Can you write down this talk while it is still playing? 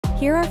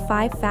Here are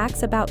 5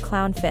 facts about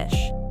clownfish.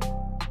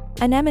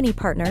 Anemone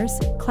partners.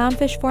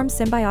 Clownfish form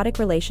symbiotic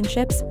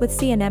relationships with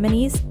sea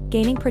anemones,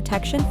 gaining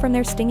protection from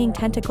their stinging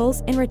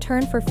tentacles in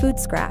return for food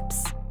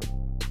scraps.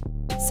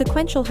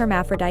 Sequential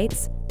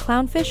hermaphrodites.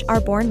 Clownfish are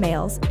born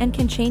males and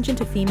can change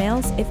into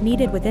females if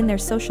needed within their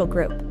social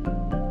group.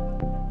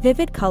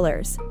 Vivid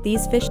colors.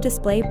 These fish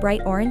display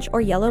bright orange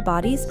or yellow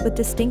bodies with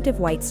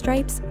distinctive white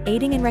stripes,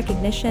 aiding in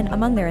recognition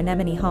among their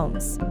anemone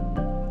homes.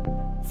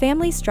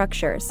 Family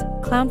structures.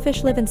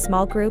 Clownfish live in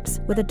small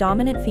groups with a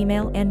dominant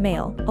female and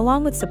male,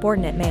 along with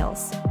subordinate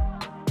males.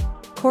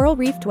 Coral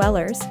reef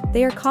dwellers.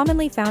 They are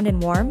commonly found in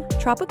warm,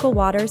 tropical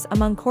waters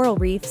among coral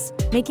reefs,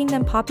 making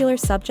them popular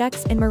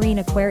subjects in marine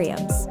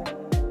aquariums.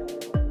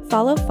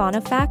 Follow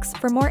Fauna Fax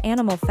for more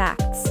animal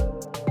facts.